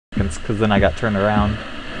seconds because then I got turned around.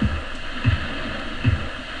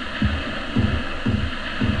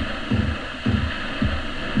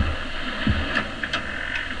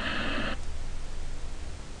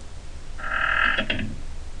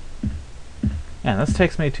 And this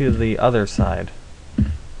takes me to the other side.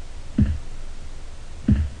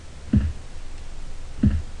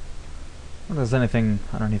 If there's anything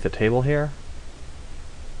underneath the table here.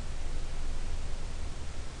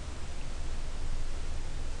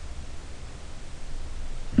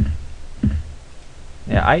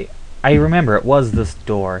 Yeah, I remember it was this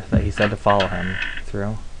door that he said to follow him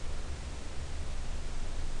through.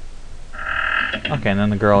 Okay, and then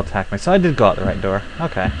the girl attacked me, so I did go out the right door.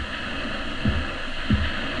 Okay.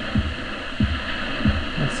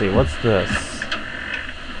 Let's see, what's this?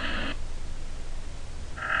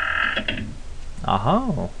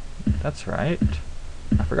 Oh, that's right.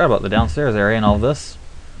 I forgot about the downstairs area and all this.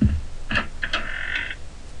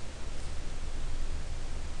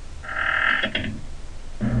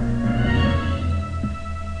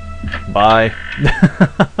 Bye.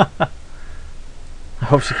 I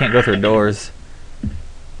hope she can't go through doors.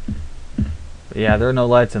 But yeah, there are no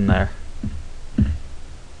lights in there.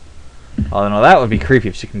 Although no, that would be creepy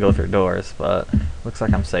if she can go through doors, but looks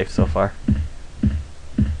like I'm safe so far.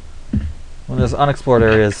 When there's unexplored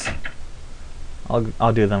areas,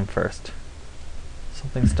 I'll do them first.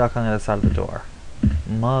 Something stuck on the other side of the door.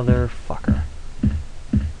 Motherfucker.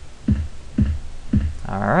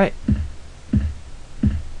 Alright.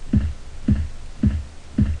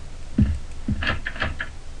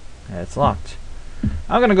 It's locked.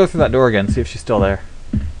 I'm gonna go through that door again, see if she's still there.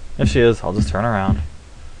 If she is, I'll just turn around.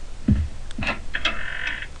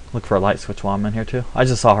 Look for a light switch while I'm in here too. I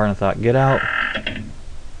just saw her and I thought, get out.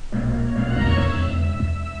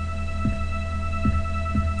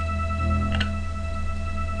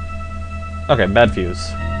 Okay, bad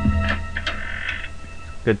fuse.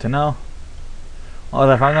 Good to know.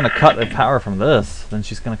 Well, if I'm gonna cut the power from this, then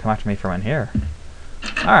she's gonna come after me from in here.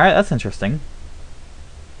 Alright, that's interesting.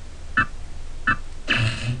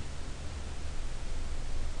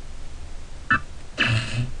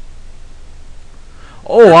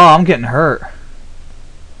 Oh wow, I'm getting hurt.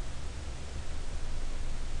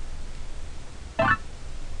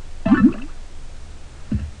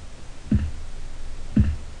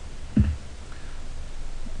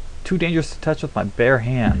 Too dangerous to touch with my bare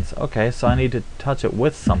hands. Okay, so I need to touch it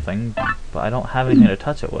with something, but I don't have anything to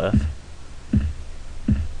touch it with.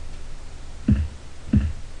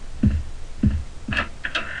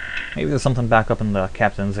 Maybe there's something back up in the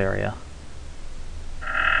captain's area.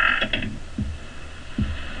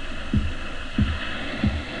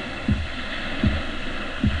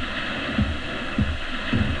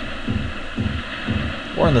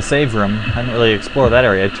 Or in the save room. I didn't really explore that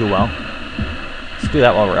area too well. Let's do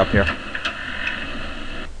that while we're up here.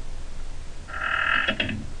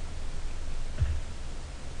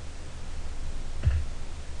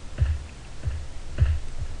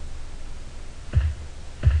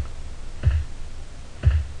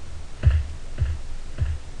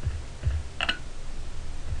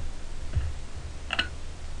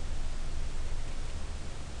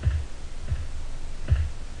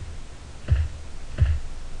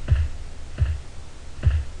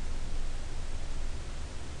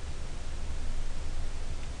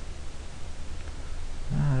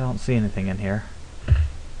 I don't see anything in here.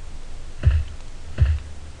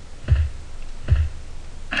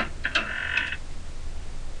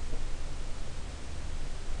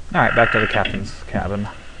 Alright, back to the captain's cabin.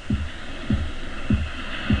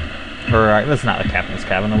 Or, that's not the captain's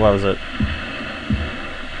cabin, what was it?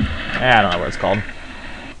 I don't know what it's called.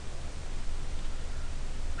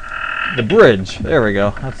 The bridge! There we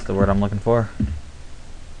go, that's the word I'm looking for.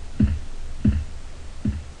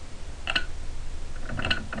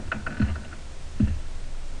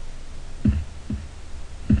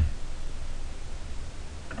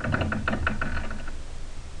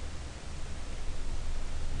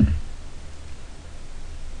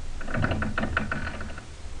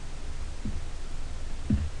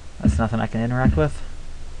 That's nothing I can interact with?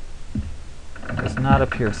 Does not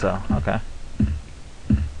appear so. Okay.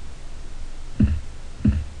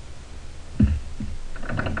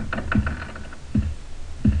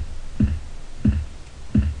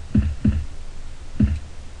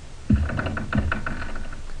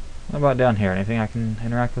 What about down here? Anything I can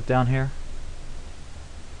interact with down here?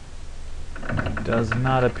 Does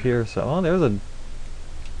not appear so. Oh, there's a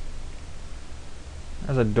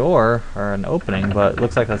door or an opening, but it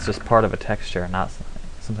looks like that's just part of a texture, not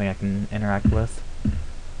something I can interact with.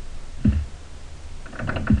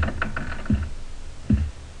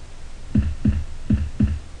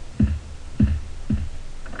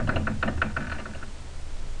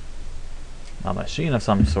 A machine of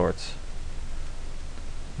some sorts.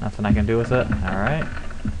 Nothing I can do with it? Alright.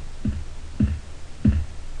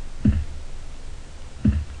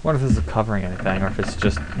 Wonder if this is covering anything, or if it's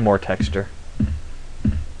just more texture.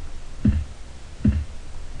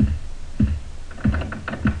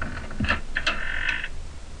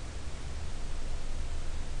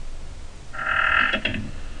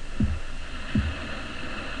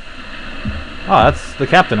 Oh, that's the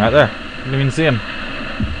captain right there. Didn't even see him.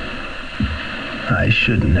 I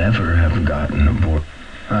should never have gotten aboard.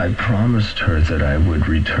 I promised her that I would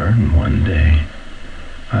return one day.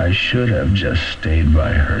 I should have just stayed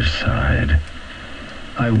by her side.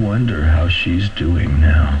 I wonder how she's doing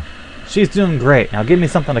now. She's doing great. Now give me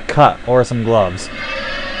something to cut, or some gloves.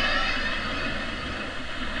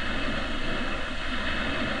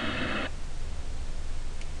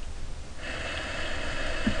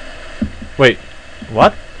 Wait,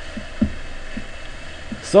 what?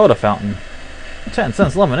 Soda fountain. 10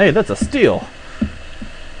 cents lemonade, that's a steal.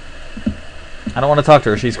 I don't want to talk to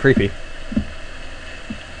her, she's creepy.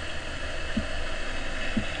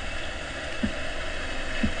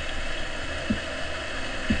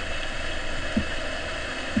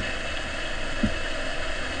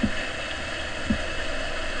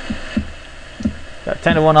 Got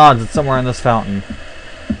 10 to 1 odds it's somewhere in this fountain.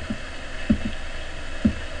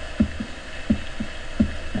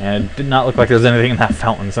 And it did not look like there's anything in that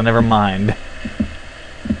fountain, so never mind.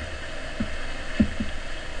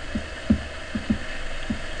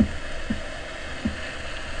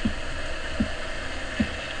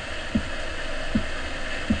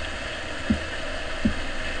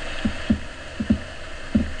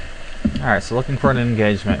 Alright, so looking for an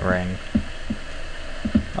engagement ring.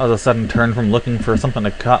 That was a sudden turn from looking for something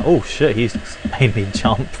to cut. Oh shit, he's made me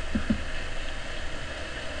jump.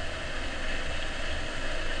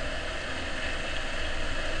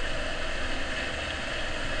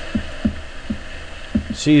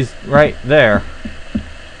 She's right there.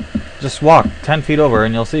 Just walk 10 feet over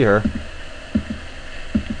and you'll see her.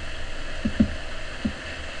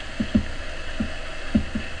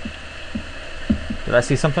 Did I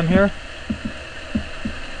see something here?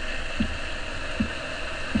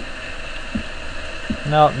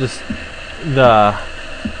 No, just that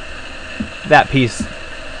piece,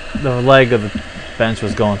 the leg of the bench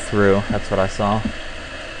was going through. That's what I saw.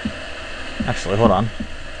 Actually, hold on.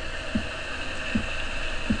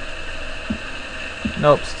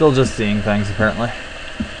 Nope, still just seeing things apparently.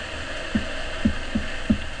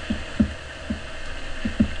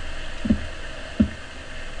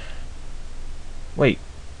 Wait.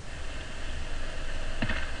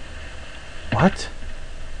 What?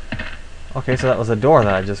 Okay, so that was a door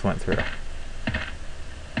that I just went through.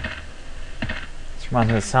 This reminds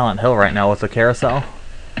me of Silent Hill right now with the carousel.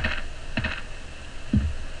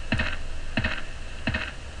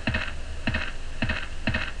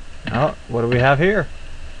 Oh, what do we have here?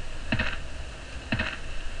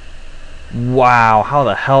 Wow, how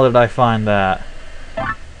the hell did I find that?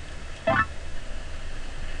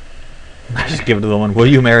 I just give it to the woman, will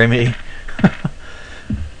you marry me?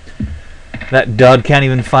 That dud can't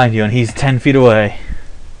even find you and he's 10 feet away.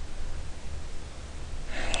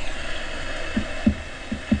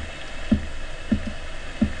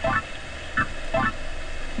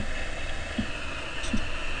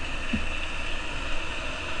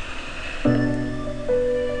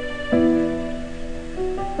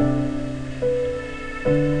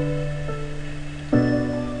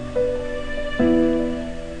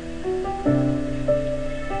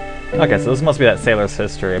 Okay, so this must be that sailor's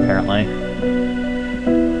history, apparently.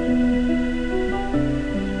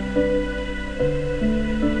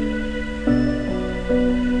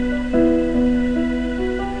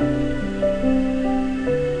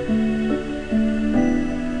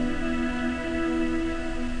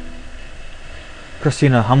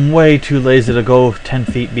 Christina, I'm way too lazy to go 10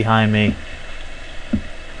 feet behind me.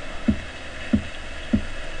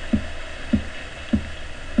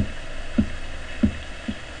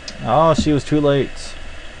 Oh, she was too late.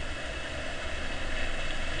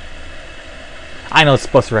 I know it's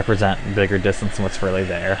supposed to represent bigger distance than what's really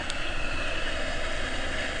there.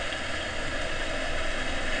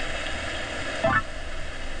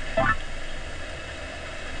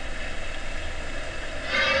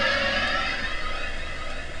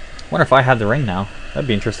 Wonder if I had the ring now. That'd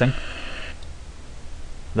be interesting.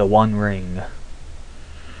 The one ring.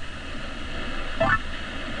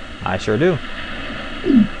 I sure do.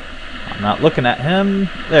 I'm not looking at him.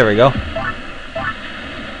 There we go.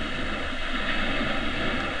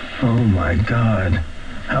 Oh my God.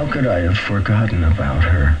 How could I have forgotten about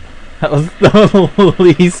her? That was the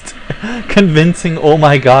least convincing oh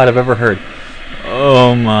my God I've ever heard.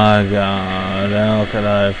 Oh my god, how could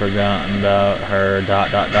I have forgotten about her?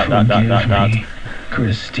 Forgive me,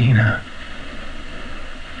 Christina.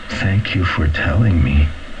 Thank you for telling me.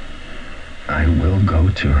 I will go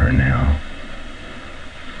to her now.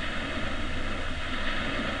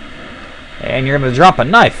 And you're gonna drop a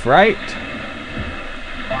knife, right?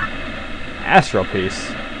 Astral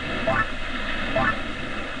piece.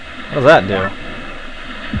 What does that do?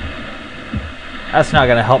 That's not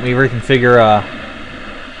gonna help me reconfigure a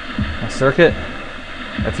circuit?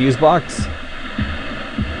 A fuse box?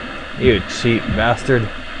 You cheap bastard.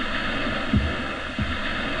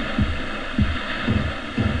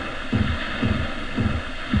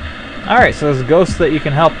 Alright, so there's ghosts that you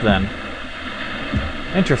can help then.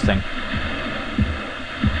 Interesting.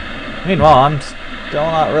 Meanwhile, I'm still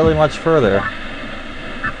not really much further.